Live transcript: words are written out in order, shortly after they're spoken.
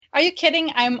Are you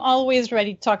kidding? I'm always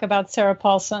ready to talk about Sarah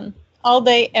Paulson. All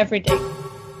day, every day.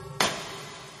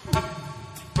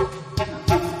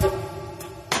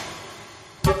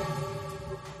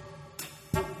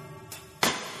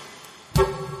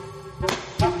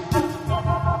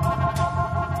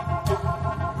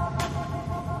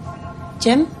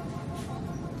 Jim?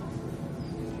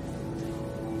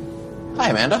 Hi,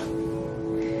 Amanda.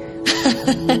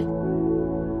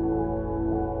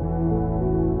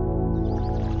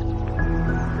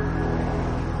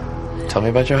 Tell me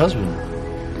about your husband.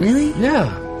 Really?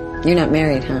 Yeah. You're not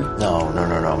married, huh? No.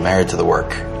 Married to the work.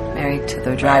 Married to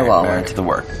the drywall. Married to the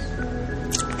work.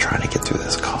 I'm trying to get through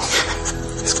this coffee.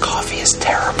 This coffee is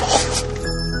terrible.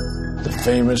 The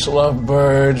famous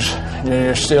lovebirds.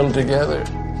 You're still together.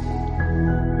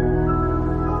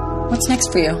 What's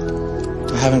next for you?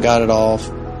 I haven't got it all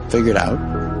figured out.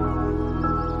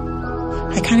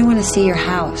 I kind of want to see your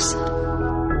house.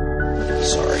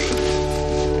 Sorry.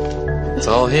 It's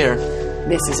all here.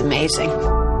 This is amazing.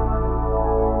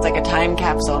 It's like a time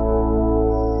capsule.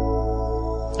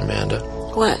 Amanda.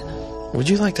 What? Would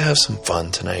you like to have some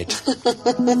fun tonight? Honey,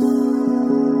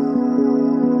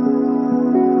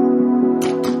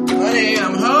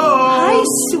 I'm home. Hi,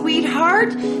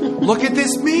 sweetheart. Look at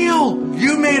this meal.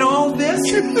 You made all this?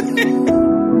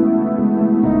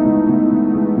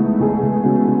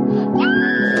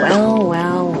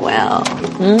 Well.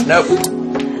 Nope.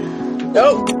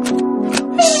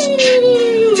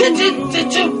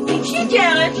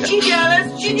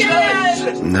 She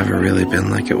jealous. Never really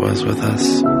been like it was with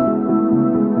us.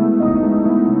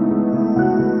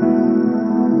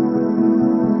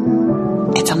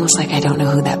 It's almost like I don't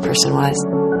know who that person was.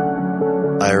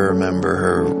 I remember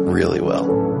her really well.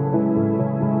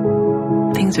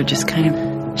 Things are just kind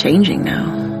of changing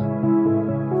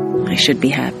now. I should be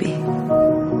happy.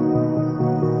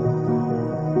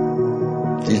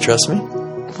 Do you trust me?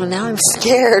 Well, now I'm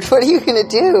scared. What are you going to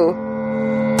do?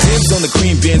 Dibs on the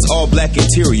cream Benz, all black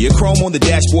interior. Chrome on the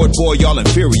dashboard, boy, y'all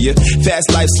inferior.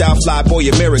 Fast lifestyle, fly boy,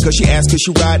 America. She asked, could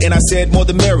she ride? And I said, more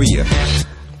the merrier.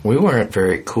 We weren't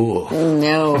very cool.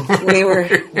 No, we were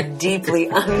deeply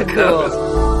uncool.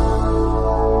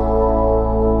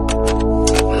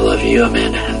 I love you,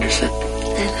 Amanda Henderson.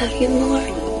 I love you more.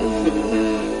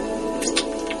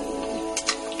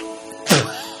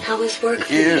 How was work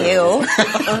for you?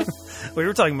 We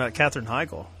were talking about Katherine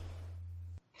Heigl.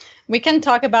 We can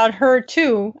talk about her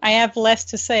too. I have less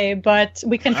to say, but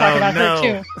we can talk about her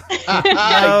too.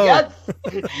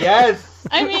 Yes.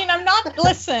 I mean, I'm not...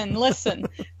 Listen.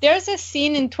 There's a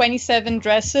scene in 27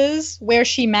 Dresses where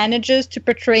she manages to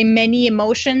portray many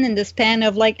emotion in the span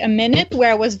of like a minute,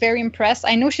 where I was very impressed.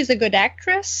 I know she's a good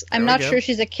actress. I'm not sure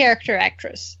she's a character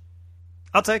actress.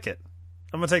 I'll take it.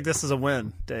 I'm going to take this as a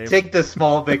win, Dave. Take the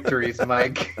small victories,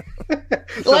 Mike.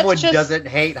 Someone doesn't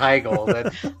hate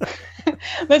Heigl.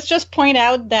 Let's just point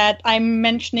out that I'm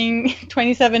mentioning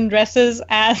 27 Dresses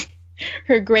as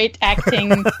her great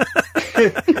acting.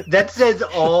 That says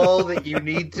all that you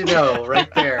need to know right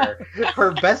there.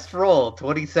 Her best role,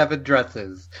 27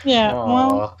 Dresses. Yeah,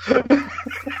 well...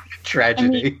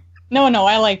 Tragedy. I mean, no,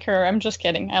 I like her. I'm just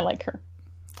kidding. I like her.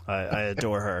 I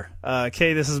adore her.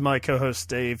 Kay, this is my co-host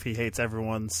Dave. He hates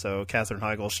everyone, so Katherine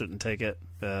Heigl shouldn't take it.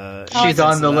 She's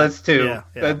on the list too. Yeah.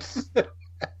 That's...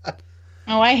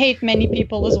 Oh, I hate many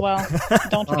people as well.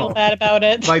 Don't feel bad about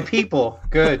it. My people.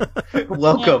 Good.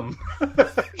 Welcome.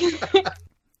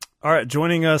 All right,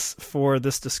 joining us for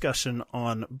this discussion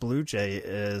on Blue Jay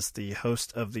is the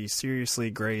host of the Seriously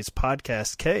Greys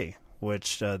podcast, Kay,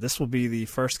 which this will be the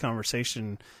first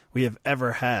conversation we have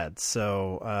ever had.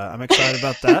 So I'm excited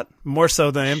about that. More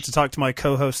so than I am to talk to my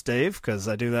co-host, Dave, because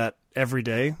I do that every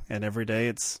day, and every day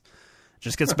it's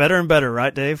just gets better and better,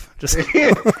 right, Dave? Just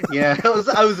Yeah,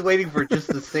 I was waiting for just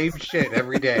the same shit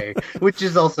every day, which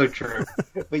is also true.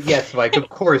 But yes, Mike, of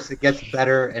course, it gets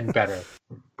better and better.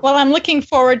 Well, I'm looking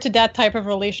forward to that type of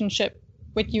relationship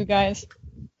with you guys.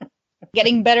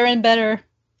 Getting better and better.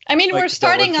 I mean, we're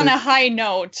starting on a high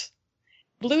note.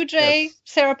 Blue Jay, yes.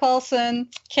 Sarah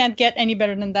Paulson, can't get any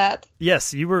better than that.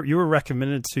 Yes, you were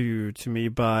recommended to me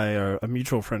by a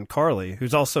mutual friend, Carly,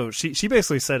 who's also, she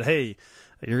basically said, hey,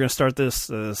 you're going to start this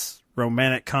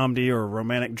romantic comedy or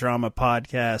romantic drama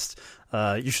podcast.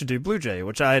 You should do Blue Jay,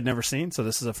 which I had never seen, so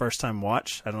this is a first-time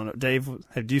watch. I don't know. Dave,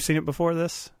 have you seen it before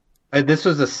this? This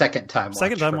was a second-time watch.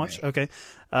 Second-time watch, okay.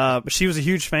 But she was a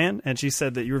huge fan, and she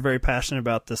said that you were very passionate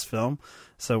about this film.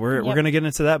 So we're going to get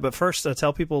into that. But first,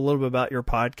 tell people a little bit about your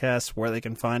podcast, where they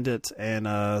can find it,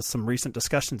 and some recent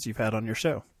discussions you've had on your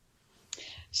show.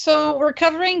 So we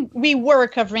were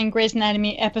covering Grey's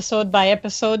Anatomy episode by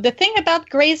episode. The thing about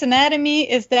Grey's Anatomy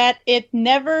is that it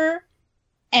never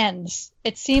ends.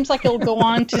 It seems like it'll go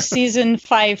on to season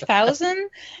 5,000,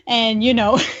 and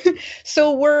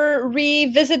so we're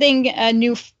revisiting a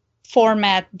new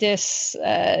format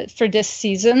for this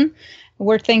season.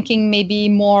 We're thinking maybe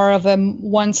more of a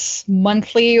once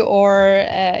monthly or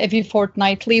every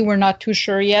fortnightly. We're not too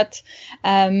sure yet.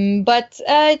 But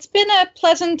it's been a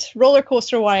pleasant roller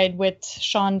coaster ride with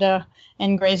Shonda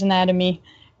and Grey's Anatomy,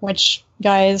 which,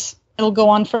 guys, it'll go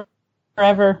on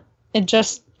forever.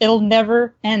 It'll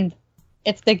never end.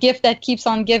 It's the gift that keeps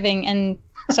on giving, and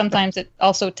sometimes it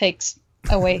also takes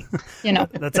away,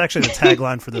 That's actually the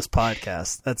tagline for this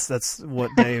podcast. That's what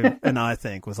Dave and I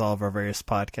think with all of our various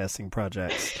podcasting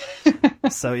projects.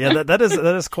 So yeah, that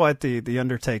is quite the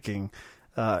undertaking.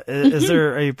 Is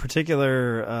there a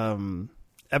particular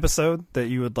episode that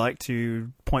you would like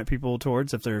to point people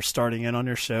towards if they're starting in on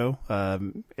your show?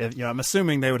 I'm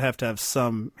assuming they would have to have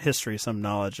some history, some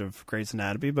knowledge of Grey's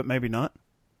Anatomy, but maybe not.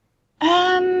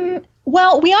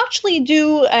 Well, we actually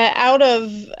do out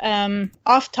of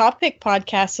off-topic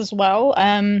podcasts as well.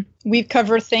 We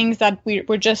cover things that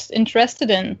we're just interested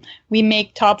in. We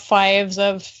make top fives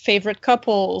of favorite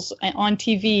couples on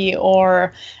TV,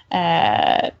 or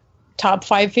top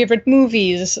 5 favorite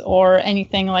movies, or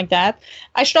anything like that.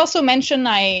 I should also mention,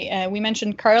 we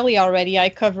mentioned Carly already. I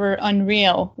cover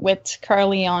Unreal with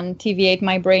Carly on TV8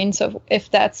 My Brain. So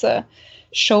if that's a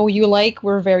show you like,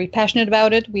 we're very passionate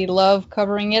about it. We love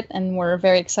covering it, and we're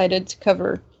very excited to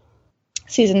cover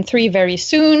season 3 very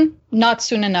soon. Not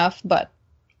soon enough, but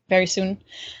very soon.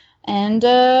 And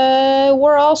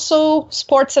we're also,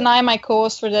 Sports and I, my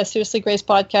co-host for the Seriously Grace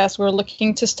podcast, we're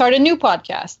looking to start a new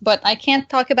podcast, but I can't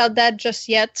talk about that just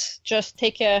yet. Just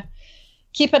keep an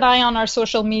eye on our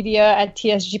social media at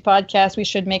TSG Podcast. We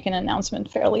should make an announcement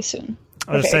fairly soon.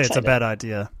 I would say it's a bad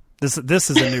idea. This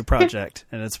is a new project,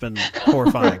 and it's been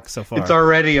horrifying so far. It's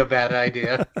already a bad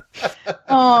idea.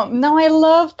 No, I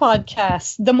love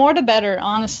podcasts. The more the better,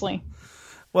 honestly.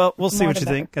 Well, we'll see what you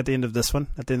think at the end of this one,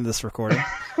 at the end of this recording.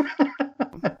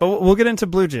 But we'll get into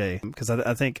Blue Jay, because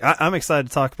I think I'm excited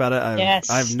to talk about it.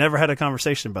 Yes. I've never had a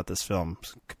conversation about this film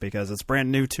because it's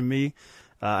brand new to me.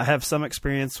 I have some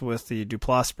experience with the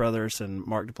Duplass brothers and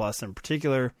Mark Duplass in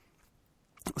particular.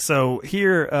 So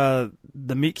here,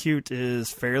 the meet cute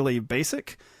is fairly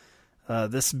basic.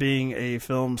 This being a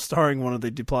film starring one of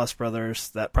the Duplass brothers,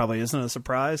 that probably isn't a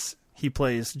surprise. He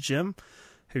plays Jim,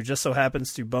 who just so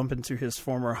happens to bump into his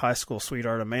former high school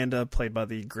sweetheart Amanda, played by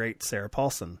the great Sarah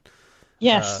Paulson.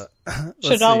 Yes,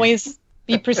 should always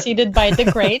be preceded by the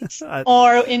great,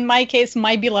 or in my case,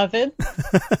 my beloved.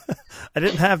 I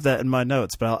didn't have that in my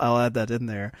notes, but I'll add that in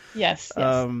there. Yes.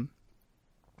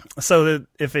 So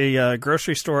if a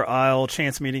grocery store aisle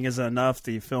chance meeting isn't enough,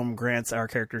 the film grants our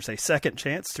characters a second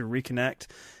chance to reconnect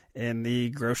in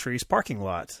the grocery's parking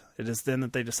lot. It is then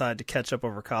that they decide to catch up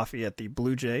over coffee at the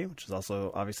Blue Jay, which is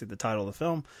also obviously the title of the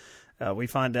film. We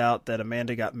find out that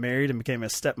Amanda got married and became a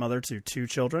stepmother to 2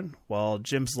 children, while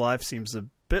Jim's life seems a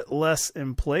bit less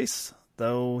in place,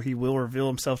 though he will reveal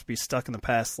himself to be stuck in the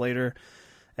past later,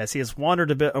 as he has wandered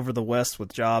a bit over the West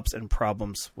with jobs and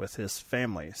problems with his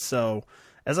family. So,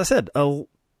 as I said,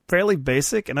 fairly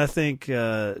basic, and I think,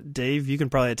 Dave, you can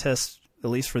probably attest,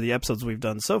 at least for the episodes we've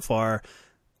done so far,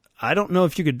 I don't know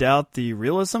if you could doubt the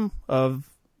realism of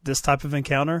this type of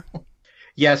encounter.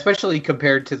 Yeah, especially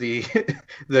compared to the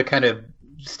kind of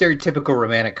stereotypical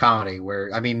romantic comedy where,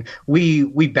 I mean,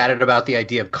 we batted about the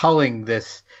idea of calling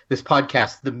this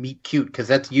podcast the Meet Cute, because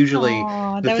that's usually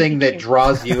the thing that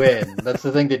draws you in. That's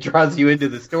the thing that draws you into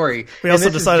the story. We also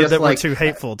decided that we're too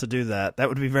hateful to do that. That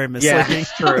would be very misleading. Yeah,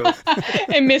 it's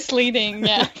true. And misleading,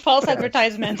 yeah. False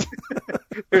advertisement.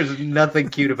 There's nothing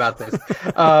cute about this.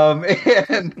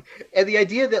 And the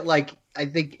idea that, like, I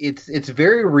think it's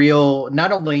very real,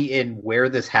 not only in where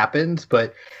this happens,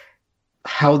 but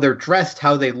how they're dressed,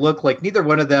 how they look. Like, neither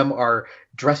one of them are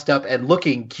dressed up and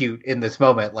looking cute in this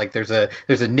moment. Like, there's a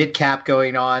knit cap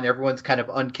going on. Everyone's kind of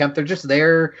unkempt. They're just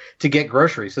there to get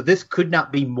groceries. So this could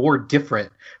not be more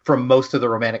different from most of the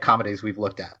romantic comedies we've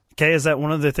looked at. Okay, is that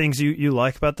one of the things you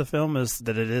like about the film, is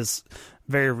that it is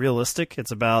very realistic?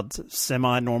 It's about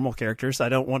semi-normal characters. I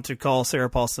don't want to call Sarah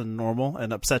Paulson normal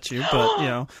and upset you, but, you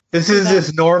know. This is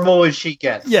as normal as she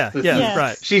gets.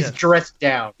 Right. She's dressed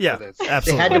down for this.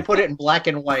 Absolutely. They had to put it in black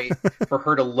and white for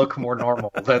her to look more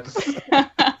normal.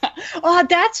 Oh,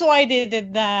 that's why they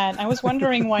did that. I was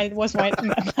wondering why it was black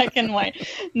and white.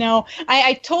 No,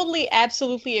 I totally,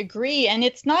 absolutely agree. And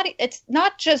it's not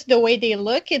just the way they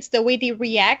look, it's the way they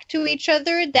react to each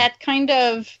other, that kind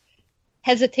of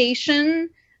hesitation,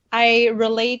 I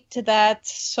relate to that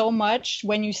so much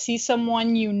when you see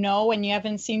someone you know and you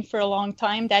haven't seen for a long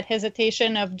time, that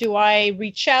hesitation of, do I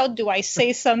reach out? Do I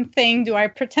say something? Do I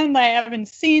pretend I haven't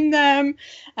seen them?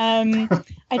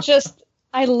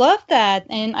 I love that.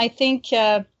 And I think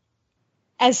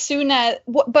as soon as,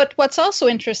 but what's also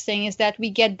interesting is that we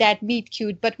get that meet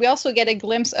cute, but we also get a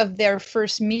glimpse of their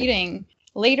first meeting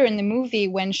later in the movie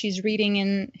when she's reading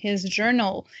in his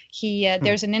journal.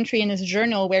 There's an entry in his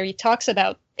journal where he talks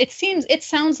about, it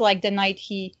sounds like the night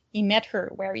he met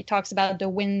her, where he talks about the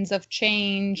winds of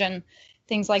change and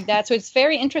things like that. So it's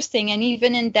very interesting. And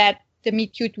even in that, the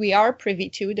meet cute we are privy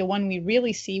to, the one we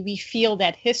really see, we feel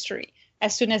that history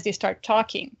as soon as they start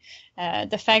talking.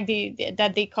 The fact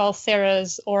that they call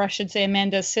Sarah's, or I should say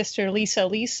Amanda's sister, Lisa,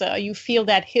 you feel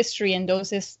that history and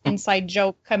those inside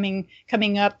joke coming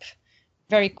up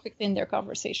very quickly in their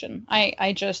conversation.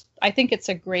 I think it's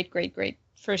a great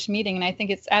first meeting, and I think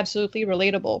it's absolutely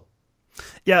relatable.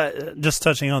 Yeah, just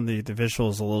touching on the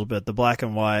visuals a little bit, the black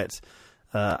and white.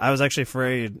 I was actually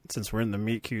afraid, since we're in the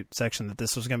meet cute section, that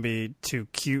this was going to be too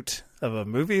cute of a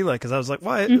movie. Like, because I was like,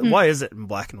 why is it in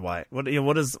black and white? What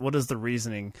is the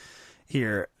reasoning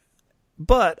here?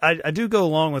 But I do go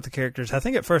along with the characters. I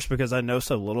think at first because I know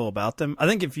so little about them. I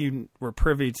think if you were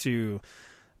privy to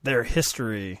their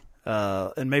history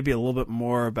and maybe a little bit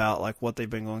more about like what they've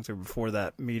been going through before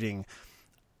that meeting,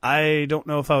 I don't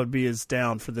know if I would be as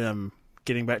down for them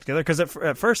getting back together. Because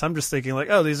at first I'm just thinking like,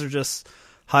 oh, these are just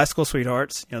high school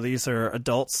sweethearts. You know, these are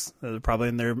adults. They're probably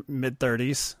in their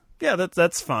mid-30s. Yeah,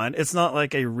 that's fine. It's not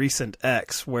like a recent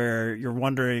ex where you're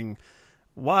wondering,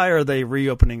 why are they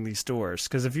reopening these doors?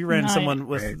 Because if you ran someone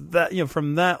with that,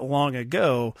 from that long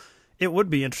ago, it would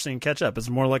be interesting to catch up. It's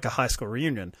more like a high school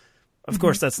reunion. Of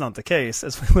course, that's not the case.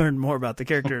 As we learn more about the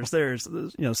characters, there's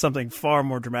something far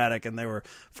more dramatic, and they were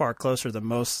far closer than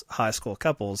most high school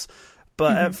couples.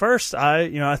 But at first,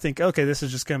 I think, okay, this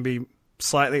is just going to be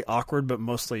slightly awkward, but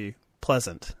mostly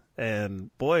pleasant.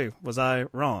 And boy, was I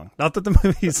wrong. Not that the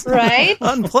movie's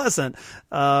unpleasant,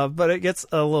 but it gets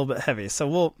a little bit heavy.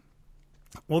 So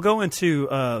we'll go into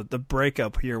the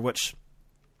breakup here, which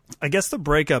I guess the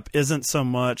breakup isn't so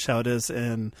much how it is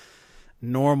in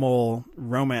normal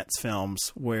romance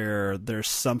films where there's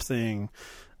something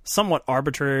somewhat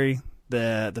arbitrary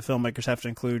that the filmmakers have to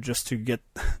include just to get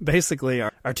basically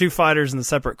our two fighters in the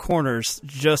separate corners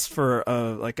just for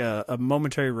a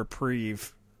momentary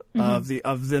reprieve of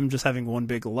them just having one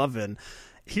big love-in.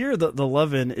 Here the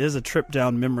love-in is a trip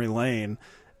down memory lane,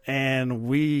 and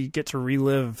we get to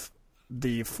relive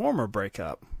the former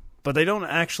breakup, but they don't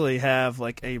actually have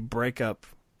like a breakup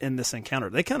in this encounter.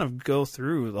 They kind of go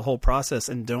through the whole process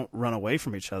and don't run away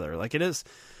from each other. Like it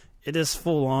is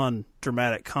full on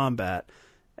dramatic combat.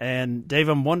 And Dave,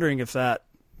 I'm wondering if that,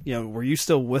 were you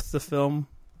still with the film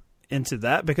into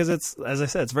that? Because it's, as I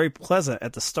said, it's very pleasant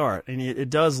at the start, and it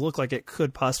does look like it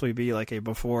could possibly be like a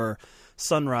before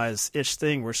sunrise-ish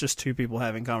thing where it's just two people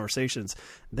having conversations.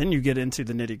 Then you get into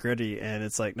the nitty-gritty, and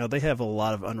it's like, no, they have a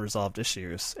lot of unresolved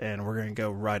issues, and we're going to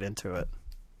go right into it.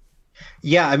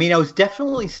 Yeah, I mean, I was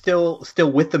definitely still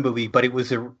with the movie, but it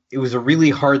was a really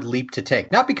hard leap to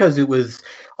take. Not because it was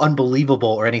unbelievable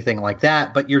or anything like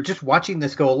that, but you're just watching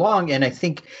this go along, and I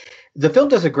think the film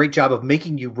does a great job of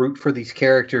making you root for these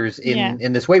characters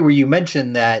in this way, where you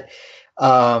mentioned that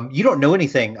you don't know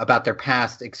anything about their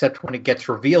past except when it gets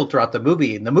revealed throughout the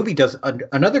movie, and the movie does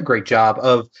another great job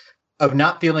of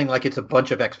not feeling like it's a bunch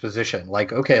of exposition.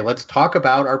 Like, okay, let's talk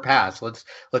about our past.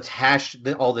 Let's hash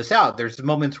all this out. There's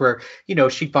moments where,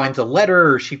 she finds a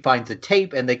letter or she finds a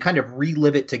tape and they kind of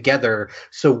relive it together.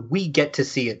 So we get to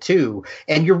see it too.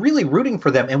 And you're really rooting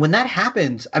for them. And when that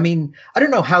happens, I mean, I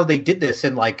don't know how they did this.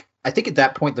 And like, I think at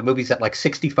that point, the movie's at like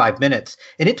 65 minutes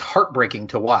and it's heartbreaking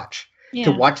to watch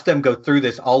them go through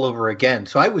this all over again.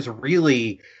 So I was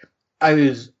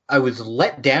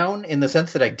let down in the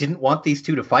sense that I didn't want these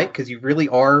two to fight, because you really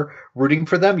are rooting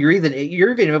for them. You're even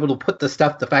able to put the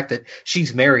fact that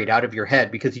she's married, out of your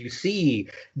head, because you see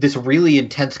this really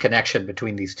intense connection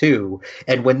between these two.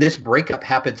 And when this breakup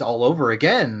happens all over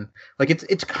again, like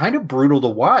it's kind of brutal to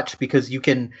watch, because you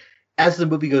can, as the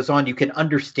movie goes on, you can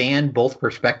understand both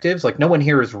perspectives. Like, no one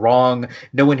here is wrong.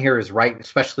 No one here is right,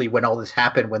 especially when all this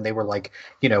happened when they were like,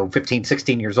 15,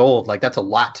 16 years old. Like, that's a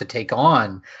lot to take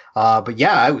on. But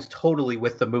yeah, I was totally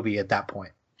with the movie at that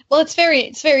point. Well, it's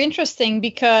very interesting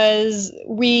because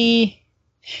we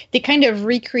they kind of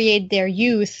recreate their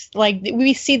youth. Like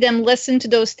we see them listen to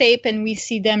those tape and we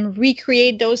see them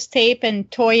recreate those tape and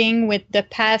toying with the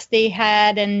past they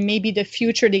had and maybe the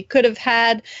future they could have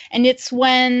had. And it's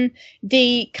when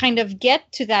they kind of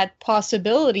get to that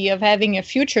possibility of having a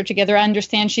future together. I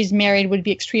understand she's married would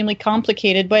be extremely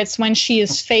complicated, but it's when she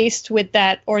is faced with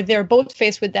that, or they're both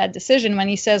faced with that decision when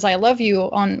he says, I love you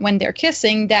when they're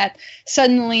kissing, that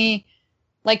suddenly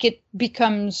like it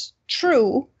becomes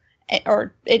true.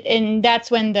 And that's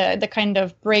when the kind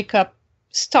of breakup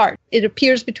start. It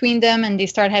appears between them and they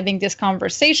start having this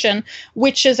conversation,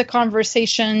 which is a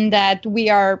conversation that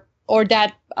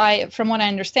from what I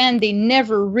understand, they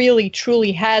never really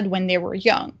truly had when they were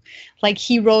young. Like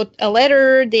he wrote a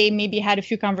letter, they maybe had a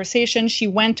few conversations, she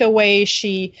went away,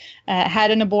 she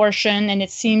had an abortion, and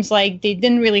it seems like they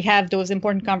didn't really have those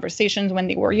important conversations when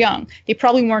they were young. They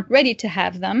probably weren't ready to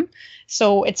have them.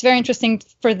 So it's very interesting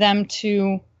for them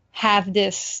to have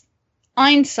this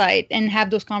hindsight and have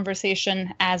those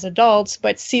conversations as adults,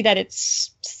 but see that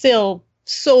it's still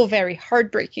so very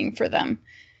heartbreaking for them.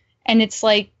 And it's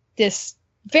like this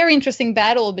very interesting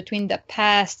battle between the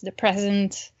past, the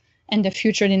present, and the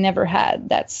future they never had.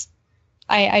 That's,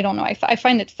 I don't know, I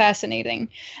find it fascinating.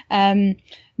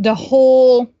 The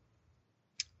whole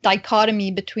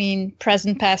dichotomy between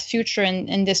present, past, future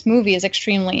in this movie is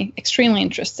extremely, extremely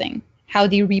interesting. How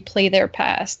they replay their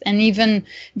past. And even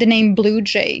the name Blue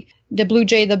Jay. The blue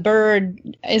jay, the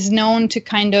bird, is known to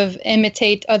kind of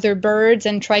imitate other birds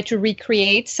and try to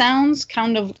recreate sounds,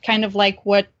 kind of like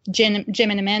what Jim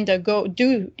and Amanda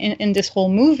do in this whole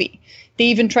movie. They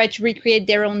even try to recreate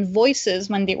their own voices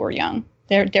when they were young.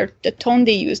 The tone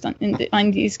they used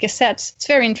on these cassettes. It's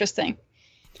very interesting.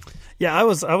 Yeah, I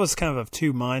was kind of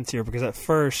two minds here, because at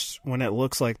first, when it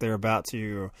looks like they're about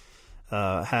to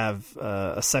have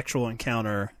a sexual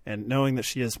encounter, and knowing that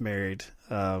she is married,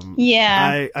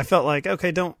 I felt like,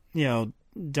 okay,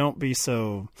 don't be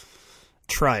so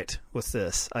trite with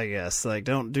this, I guess. Like,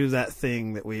 don't do that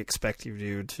thing that we expect you to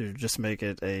do to just make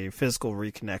it a physical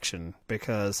reconnection,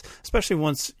 because especially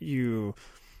once you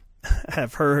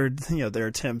have heard, their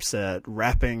attempts at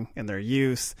rapping in their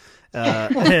youth,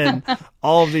 and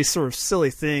all of these sort of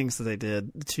silly things that they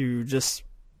did to just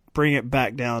bring it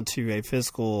back down to a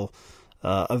physical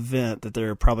event that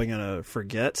they're probably going to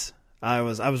forget. I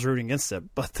was rooting against it,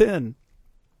 but then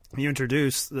you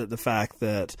introduce the fact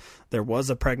that there was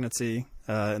a pregnancy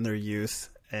in their youth,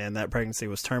 and that pregnancy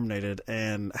was terminated,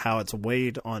 and how it's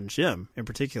weighed on Jim in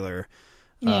particular.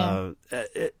 Yeah.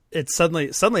 It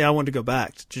suddenly I wanted to go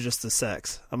back to just the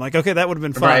sex. I'm like, okay, that would have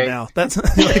been fun. Right. Now. That's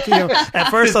like, at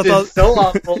first I thought so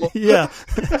awful. Yeah.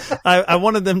 I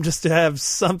wanted them just to have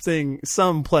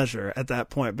some pleasure at that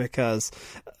point, because,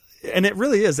 and it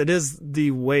really is, it is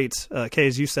the weight, Kay,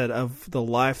 as you said, of the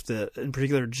life that in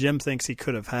particular Jim thinks he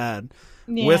could have had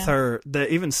with her,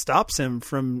 that even stops him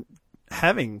from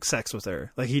having sex with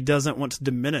her. Like, he doesn't want to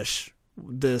diminish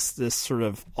this sort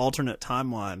of alternate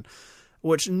timeline,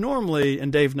 which normally,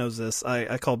 and Dave knows this,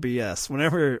 I call BS.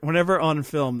 Whenever on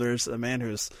film there's a man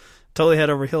who's totally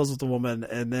head over heels with a woman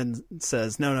and then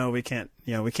says, no, we can't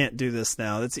do this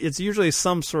now. It's usually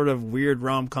some sort of weird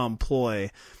rom-com ploy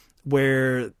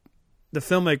where the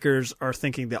filmmakers are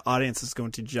thinking the audience is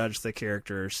going to judge the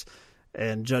characters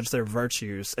and judge their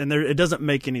virtues. And it doesn't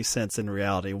make any sense in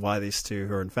reality why these two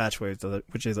who are infatuated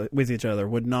with each other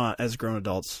would not, as grown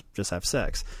adults, just have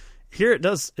sex. Here it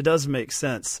does make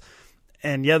sense.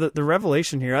 And yeah, the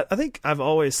revelation here, I think I've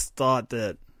always thought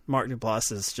that Mark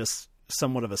Duplass is just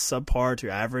somewhat of a subpar to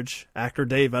average actor.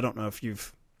 Dave, I don't know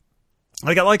if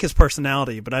I like his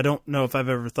personality, but I don't know if I've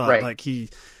ever thought like he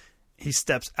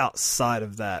steps outside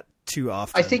of that too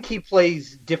often. I think he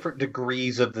plays different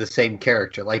degrees of the same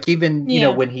character. Like, even, you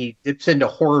know, when he dips into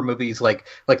horror movies, like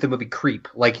the movie Creep,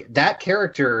 like that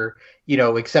character,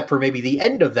 except for maybe the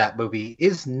end of that movie,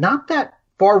 is not that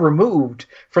far removed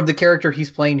from the character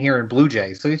he's playing here in Blue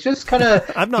Jay. So he's just kind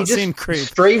of... I've not seen Creep,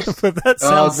 but that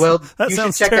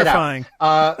sounds terrifying.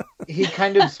 He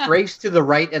kind of strays to the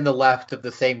right and the left of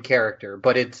the same character,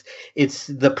 but it's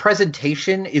the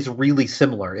presentation is really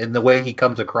similar in the way he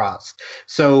comes across.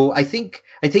 So I think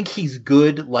he's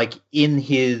good, like, in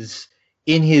his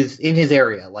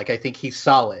area. Like, I think he's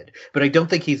solid, but I don't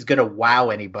think he's going to wow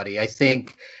anybody. I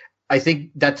think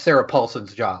that's Sarah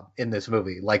Paulson's job in this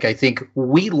movie. Like, I think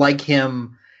we like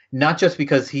him not just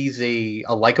because he's a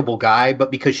likable guy, but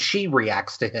because she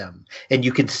reacts to him. And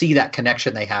you can see that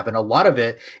connection they have. And a lot of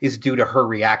it is due to her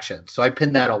reaction. So I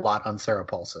pin that a lot on Sarah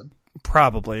Paulson.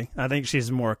 Probably. I think she's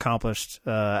a more accomplished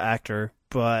actor.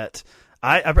 But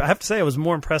I have to say I was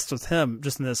more impressed with him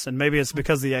just in this, and maybe it's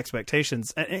because of the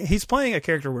expectations. And he's playing a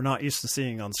character we're not used to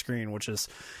seeing on screen, which is,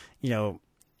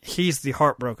 he's the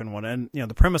heartbroken one. And,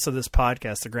 the premise of this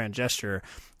podcast, The Grand Gesture,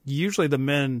 usually the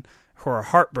men who are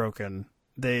heartbroken,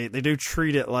 they do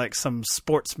treat it like some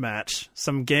sports match,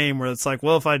 some game where it's like,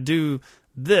 well, if I do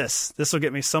this will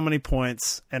get me so many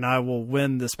points and I will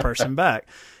win this person back.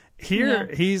 Here,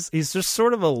 he's just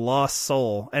sort of a lost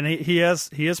soul, and he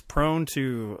is prone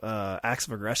to acts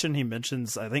of aggression. He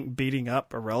mentions, I think, beating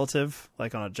up a relative,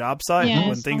 like on a job site,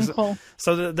 when things. Uncle.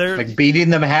 So they're like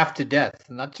beating them half to death,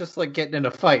 not just like getting in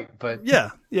a fight, but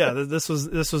This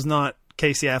was not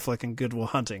Casey Affleck in Good Will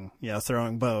Hunting,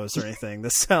 throwing bows or anything.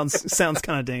 This sounds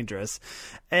kind of dangerous,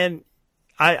 and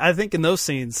I think in those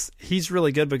scenes he's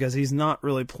really good because he's not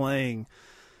really playing.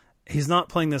 He's not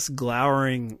playing this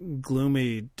glowering,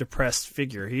 gloomy, depressed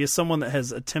figure. He is someone that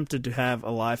has attempted to have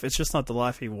a life. It's just not the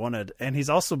life he wanted. And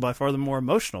he's also by far the more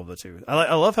emotional of the two.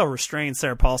 I love how restrained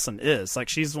Sarah Paulson is. Like,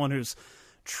 she's the one who's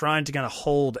trying to kind of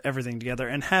hold everything together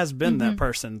and has been that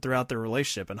person throughout their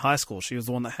relationship. In high school, she was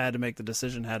the one that had to make the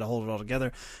decision, had to hold it all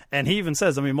together. And he even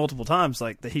says, multiple times,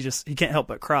 like, that he can't help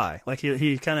but cry. Like,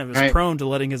 he kind of is prone to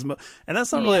letting his... and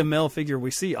that's not really a male figure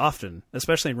we see often,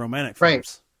 especially in romantic films.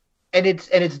 Right. And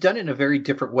it's done in a very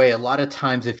different way. A lot of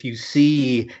times, if you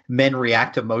see men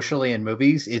react emotionally in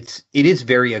movies, it is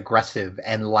very aggressive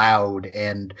and loud,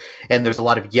 and there's a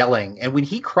lot of yelling. And when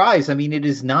he cries, it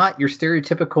is not your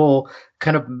stereotypical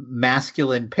kind of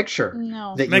masculine picture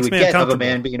that you would get of a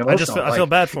man being emotional. I feel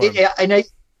bad for him.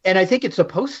 And I think it's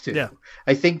supposed to. Yeah.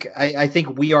 I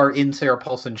think we are in Sarah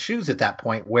Paulson's shoes at that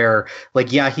point where, like,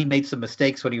 he made some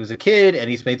mistakes when he was a kid, and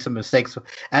he's made some mistakes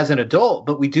as an adult,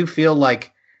 but we do feel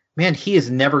like, man, he has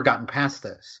never gotten past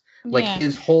this. Like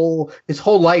his whole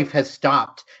life has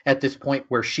stopped at this point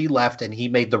where she left and he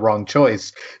made the wrong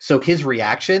choice. So his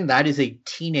reaction, that is a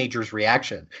teenager's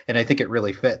reaction. And I think it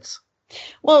really fits.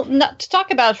 Well, not to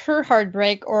talk about her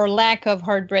heartbreak or lack of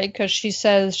heartbreak, because she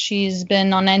says she's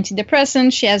been on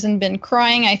antidepressants, she hasn't been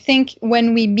crying. I think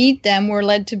when we meet them, we're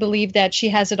led to believe that she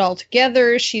has it all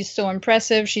together. She's so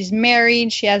impressive. She's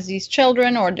married. She has these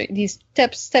children, or these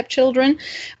stepchildren.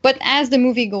 But as the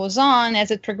movie goes on,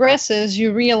 as it progresses,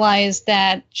 you realize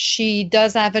that she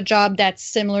does have a job that's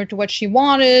similar to what she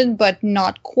wanted, but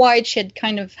not quite. She had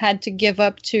kind of had to give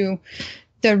up to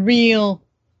the real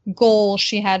goal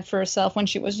she had for herself when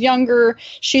she was younger.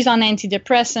 She's on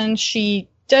antidepressants. She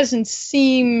doesn't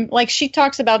seem like, she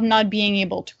talks about not being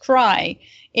able to cry.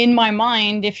 In my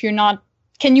mind, if you're not,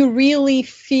 can you really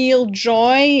feel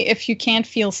joy if you can't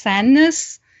feel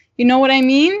sadness? You know what I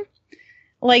mean?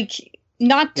 Like,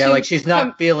 not to, like she's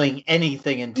not feeling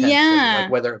anything intensely,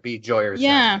 like whether it be joy or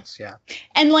sadness.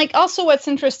 And like, also what's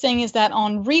interesting is that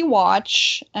on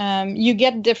rewatch, you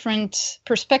get different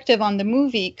perspective on the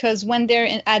movie, because when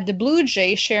they're at the Blue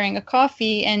Jay sharing a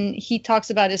coffee and he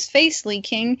talks about his face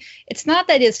leaking, it's not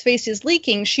that his face is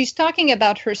leaking. She's talking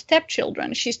about her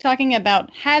stepchildren. She's talking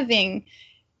about having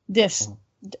this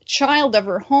child of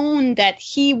her own that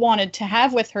he wanted to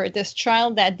have with her, this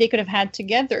child that they could have had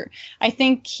together. I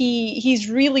think he's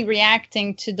really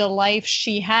reacting to the life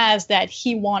she has that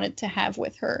he wanted to have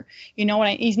with her. You know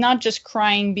what he's not just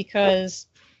crying because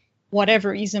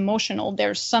whatever, he's emotional.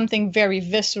 There's something very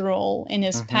visceral in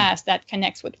his past that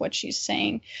connects with what she's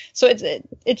saying. So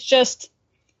it's just,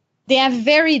 they have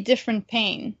very different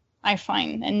pain, I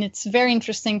find, and it's very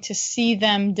interesting to see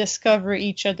them discover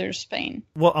each other's pain.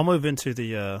 Well, I'll move into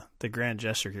the grand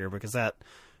gesture here, because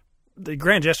the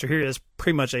grand gesture here is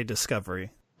pretty much a discovery.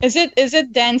 Is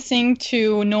it dancing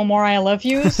to No More I Love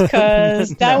Yous? Because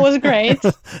that was great.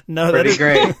 No, that is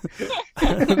great.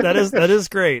 that is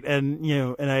great, and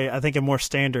I think a more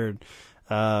standard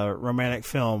romantic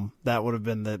film, that would have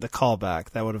been the callback.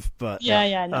 That would have, but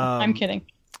no, I'm kidding.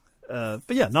 But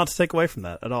yeah, not to take away from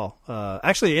that at all.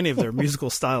 Actually, any of their musical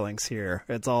stylings here,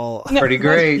 it's all pretty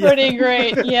great. Pretty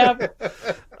great. Yep.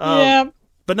 Yep.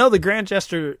 But no, the grand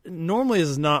gesture normally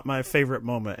is not my favorite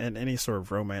moment in any sort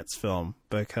of romance film,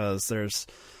 because there's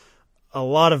a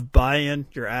lot of buy-in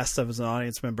you're asked of as an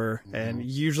audience member, and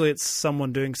usually it's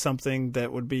someone doing something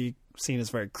that would be seen as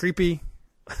very creepy.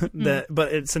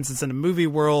 Since it's in a movie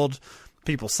world,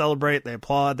 people celebrate, they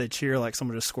applaud, they cheer like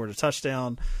someone just scored a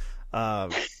touchdown.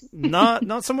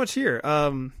 Not so much here.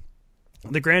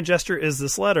 The grand gesture is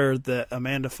this letter that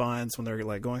Amanda finds when they're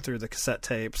like going through the cassette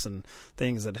tapes and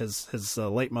things at his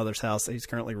late mother's house that he's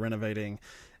currently renovating,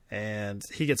 and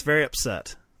he gets very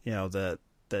upset, that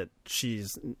she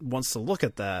wants to look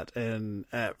at that. And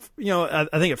I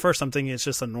think at first I'm thinking it's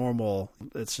just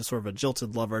sort of a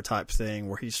jilted lover type thing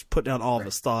where he's put down all of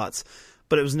his thoughts,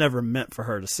 but it was never meant for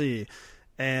her to see.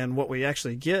 And what we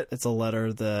actually get is a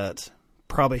letter that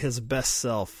probably his best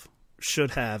self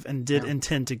should have and did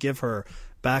intend to give her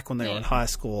back when they were in high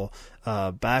school,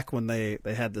 back when they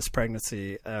had this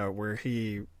pregnancy, where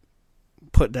he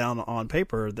put down on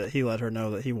paper that he let her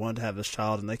know that he wanted to have this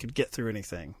child and they could get through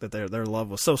anything, that their love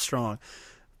was so strong.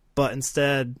 But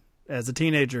instead, as a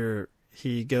teenager,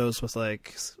 he goes with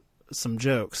like some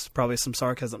jokes, probably some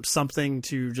sarcasm, something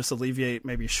to just alleviate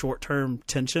maybe short-term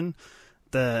tension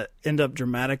that end up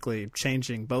dramatically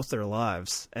changing both their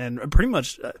lives. And pretty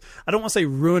much, I don't want to say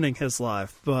ruining his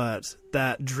life, but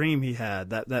that dream he had,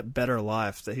 that better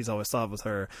life that he's always thought with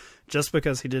her, just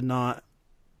because he did not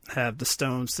have the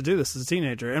stones to do this as a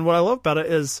teenager. And what I love about it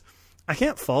is I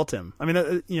can't fault him. I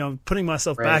mean, putting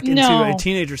myself back into a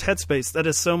teenager's headspace, that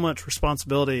is so much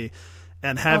responsibility.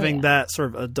 And having that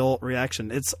sort of adult reaction,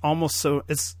 it's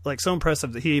like so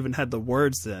impressive that he even had the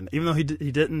words then, even though he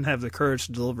didn't have the courage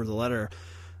to deliver the letter.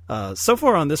 So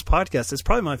far on this podcast, it's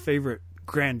probably my favorite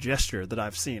grand gesture that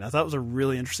I've seen. I thought it was a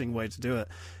really interesting way to do it.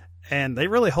 And they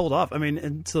really hold off,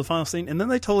 into the final scene, and then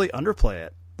they totally underplay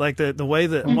it. Like the way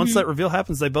that once that reveal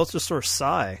happens, they both just sort of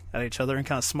sigh at each other and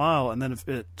kind of smile, and then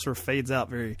it sort of fades out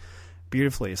very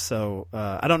beautifully. So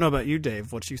I don't know about you,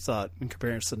 Dave, what you thought in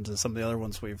comparison to some of the other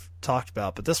ones we've talked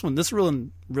about, but this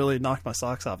really knocked my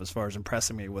socks off as far as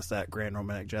impressing me with that grand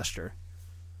romantic gesture.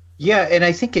 Yeah, and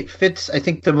I think it fits. I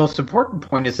think the most important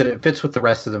point is that it fits with the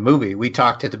rest of the movie. We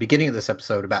talked at the beginning of this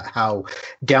episode about how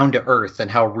down to earth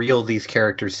and how real these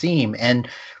characters seem, and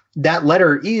that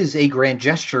letter is a grand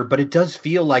gesture, but it does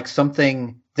feel like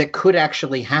something that could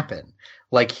actually happen.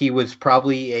 Like he was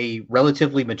probably a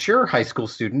relatively mature high school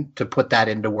student, to put that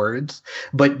into words,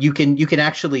 but you can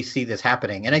actually see this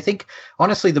happening. And I think,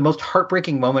 honestly, the most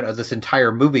heartbreaking moment of this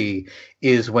entire movie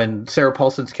is when Sarah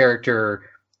Paulson's character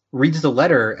reads the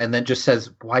letter and then just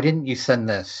says, "Why didn't you send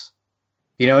this?"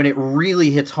 And it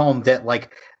really hits home that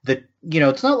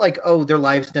it's not like, oh, their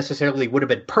lives necessarily would have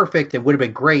been perfect and would have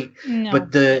been great,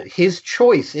 but his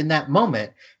choice in that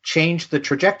moment changed the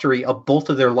trajectory of both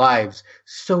of their lives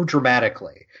so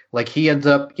dramatically. Like he ends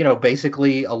up,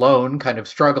 basically alone, kind of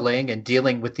struggling and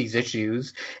dealing with these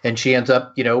issues. And she ends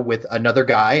up, with another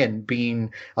guy and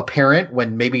being a parent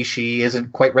when maybe she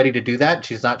isn't quite ready to do that.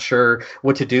 She's not sure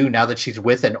what to do now that she's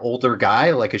with an older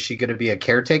guy. Like, is she going to be a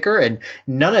caretaker? And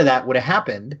none of that would have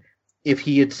happened if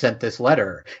he had sent this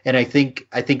letter. And I think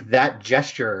that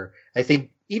gesture,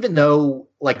 even though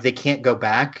like they can't go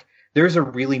back, there's a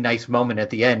really nice moment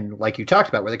at the end, like you talked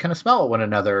about, where they kind of smile at one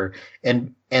another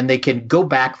and they can go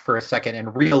back for a second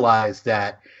and realize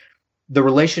that the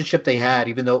relationship they had,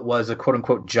 even though it was a quote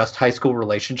unquote just high school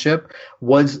relationship,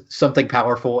 was something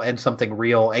powerful and something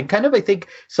real, and kind of, I think,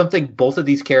 something both of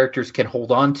these characters can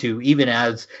hold on to even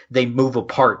as they move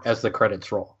apart as the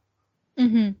credits roll.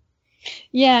 Mm-hmm.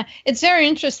 Yeah, it's very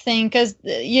interesting because,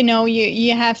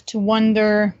 you have to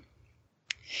wonder,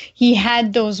 he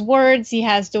had those words, he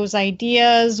has those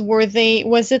ideas. Was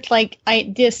it like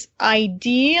this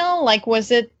ideal? Like,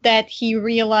 was it that he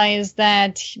realized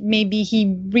that maybe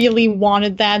he really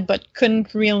wanted that but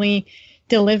couldn't really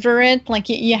deliver it? Like,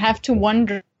 you have to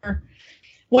wonder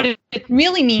what it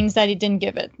really means that he didn't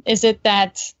give it. Is it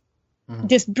that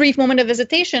this brief moment of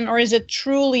hesitation, or is it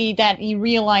truly that he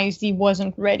realized he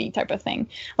wasn't ready, type of thing?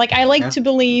 Like, I like to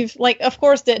believe, like, of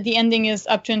course, the ending is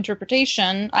up to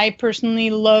interpretation. I personally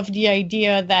love the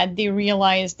idea that they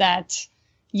realized that,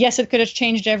 yes, it could have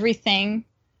changed everything,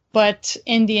 but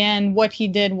in the end, what he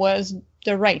did was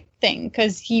the right thing.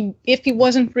 Because if he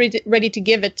wasn't ready to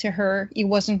give it to her, he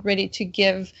wasn't ready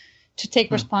to take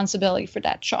responsibility for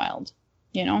that child.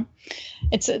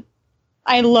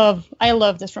 I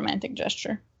love this romantic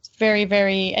gesture. It's very,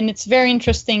 very, and it's very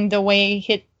interesting the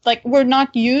way we're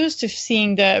not used to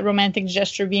seeing the romantic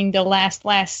gesture being the last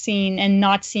scene and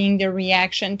not seeing the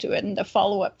reaction to it and the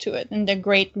follow-up to it and the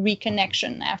great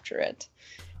reconnection after it.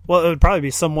 Well, it would probably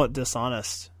be somewhat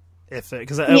dishonest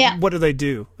because what do they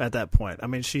do at that point? I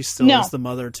mean, she still is the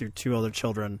mother to 2 other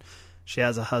children. She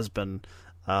has a husband.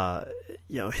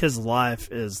 His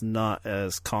life is not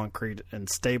as concrete and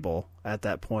stable at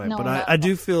that point. No, but I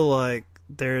do feel like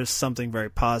there's something very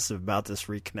positive about this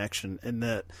reconnection, in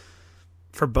that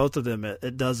for both of them,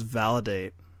 it does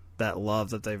validate that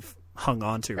love that they've hung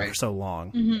on to for so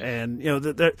long. Mm-hmm.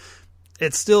 And,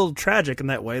 it's still tragic in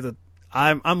that way that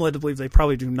I'm led to believe they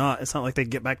probably do not. It's not like they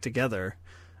get back together,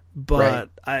 but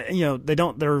they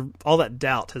don't, all that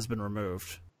doubt has been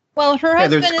removed. Well, her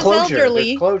husband is elderly.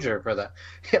 There's closure for that.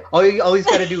 All he's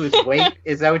got to do is wait.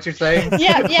 Is that what you're saying?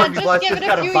 Yeah. Just give it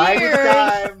a few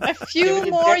years. A few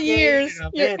more years.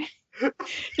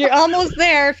 You're almost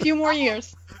there. A few more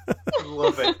years. I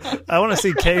love it. I want to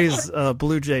see Kay's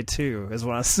Blue Jay 2 is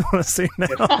what I want to see now.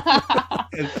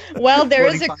 Well, there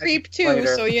is a 45 Creep too,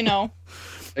 later. so you know.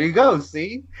 There you go.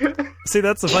 See, See,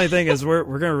 that's the funny thing is we're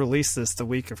going to release this the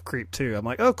week of Creep 2. I'm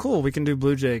like, oh, cool, we can do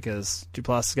Blue Jay because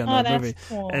Duplass has got another that's movie.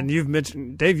 cool. And you've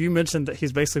mentioned, Dave, you mentioned that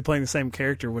he's basically playing the same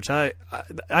character, which I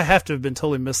have to have been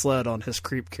totally misled on his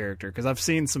Creep character because I've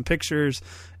seen some pictures,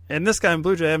 and this guy in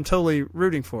Blue Jay, I'm totally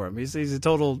rooting for him. He's a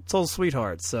total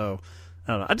sweetheart. So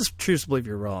I don't know. I just choose to believe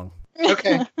you're wrong.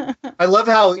 okay. I love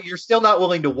how you're still not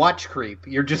willing to watch Creep.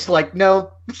 You're just like,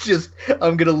 no, it's just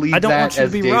I'm gonna leave. I don't that want you to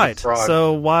as be David right. Frog.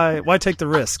 So why take the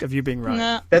risk of you being right?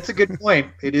 Nah. That's a good point.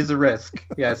 It is a risk.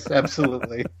 Yes,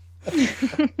 absolutely.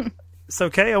 So,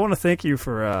 Kay, I want to thank you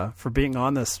for being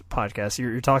on this podcast.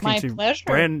 You're talking My to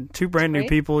pleasure. two brand new Great.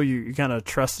 people. You kind of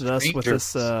trusted us with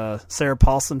Strangers. this Sarah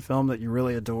Paulson film that you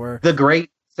really adore. The great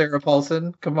Sarah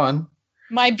Paulson. Come on.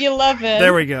 My beloved.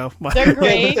 There we go. The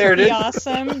great, There it the is.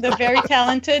 awesome, the very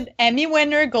talented Emmy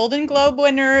winner, Golden Globe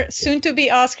winner, soon to be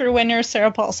Oscar winner,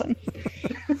 Sarah Paulson.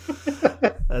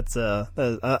 That's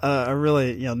I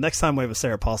really, next time we have a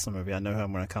Sarah Paulson movie, I know who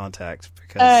I'm going to contact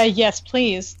because. Yes,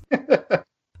 please.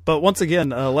 But once again,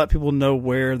 let people know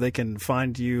where they can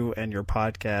find you and your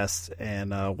podcast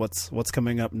and what's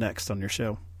coming up next on your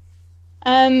show.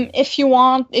 If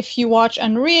you watch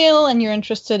Unreal and you're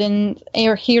interested in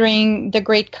hearing the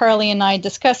great Carly and I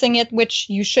discussing it, which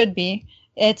you should be,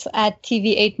 it's at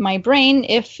TV8 My Brain.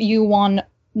 If you want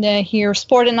to hear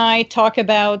Sport and I talk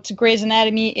about Grey's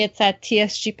Anatomy, it's at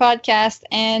TSG Podcast,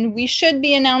 and we should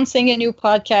be announcing a new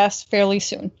podcast fairly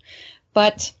soon.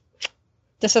 But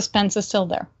the suspense is still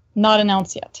there. Not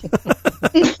announced yet.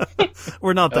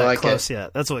 We're not I that like close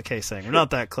yet. That's what Kay's saying. We're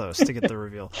not that close to get the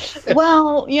reveal.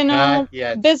 Well, Not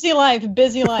yet. busy life.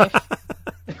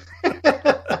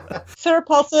 Sarah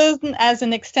Paulson as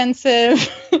an extensive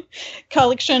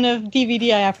collection of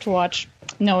DVD I have to watch.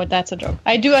 No, that's a joke.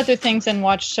 I do other things than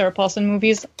watch Sarah Paulson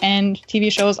movies and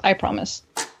TV shows, I promise.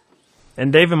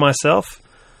 And Dave and myself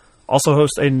also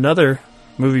host another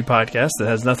movie podcast that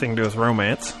has nothing to do with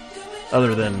romance,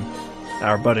 other than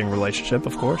our budding relationship,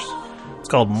 of course. It's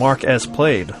called Mark as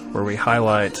Played, where we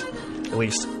highlight at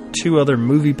least 2 other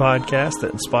movie podcasts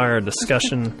that inspire a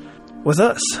discussion with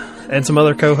us and some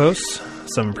other co-hosts,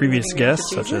 some previous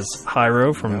guests, such as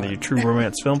Hyro from the True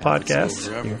Romance Film Podcast.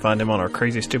 You can find him on our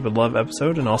Crazy Stupid Love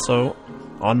episode and also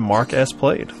on Mark as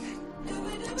Played.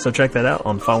 So check that out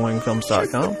on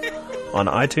followingfilms.com, on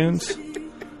iTunes,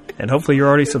 and hopefully you're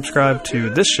already subscribed to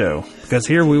this show, because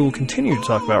here we will continue to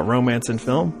talk about romance in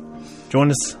film. Join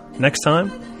us next time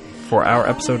for our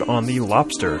episode on The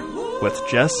Lobster with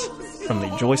Jess from the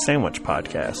Joy Sandwich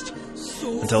Podcast.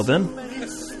 Until then,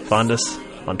 find us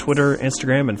on Twitter,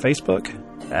 Instagram, and Facebook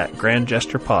at Grand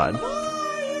Gesture Pod.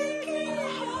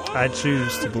 I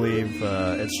choose to believe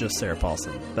it's just Sarah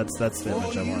Paulson. That's the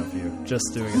image I want of you.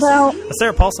 Just doing a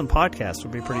Sarah Paulson podcast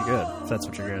would be pretty good if that's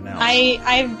what you're going to announce.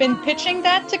 I've been pitching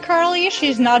that to Carly.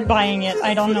 She's not buying it.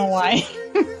 I don't know why.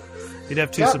 You'd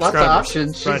have 2 Yeah, subscribers. lots of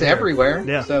options. She's right here. everywhere.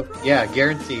 Yeah. So yeah,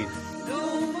 guaranteed.